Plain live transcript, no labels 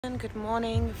Good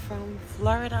morning from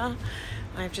Florida.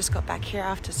 I've just got back here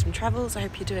after some travels. I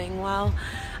hope you're doing well.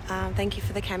 Thank you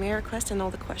for the cameo request and all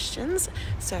the questions.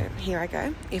 So here I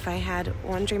go. If I had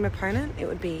one dream opponent, it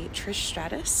would be Trish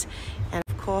Stratus, and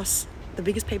of course the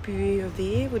biggest pay-per-view of the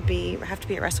year would have to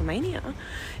be at WrestleMania.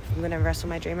 If I'm going to wrestle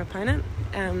my dream opponent,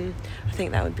 I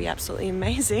think that would be absolutely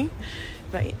amazing.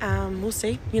 But we'll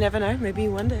see. You never know. Maybe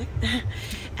one day.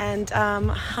 And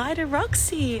hi to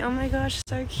Roxy. Oh my gosh,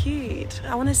 so cute.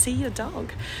 I want to see your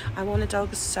dog. I want a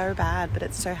dog so bad, but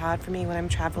it's so hard for me when I'm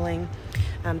traveling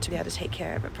to be able to take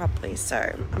care of it properly.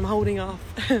 So I'm holding off.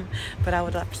 But I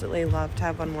would absolutely love to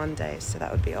have one day. So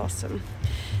that would be awesome.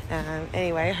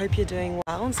 Anyway, I hope you're doing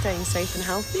well and staying safe and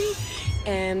healthy.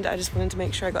 And I just wanted to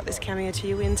make sure I got this cameo to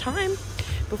you in time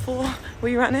before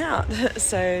we run out.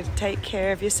 So take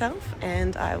care of yourself,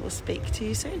 and I will speak to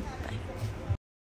you soon.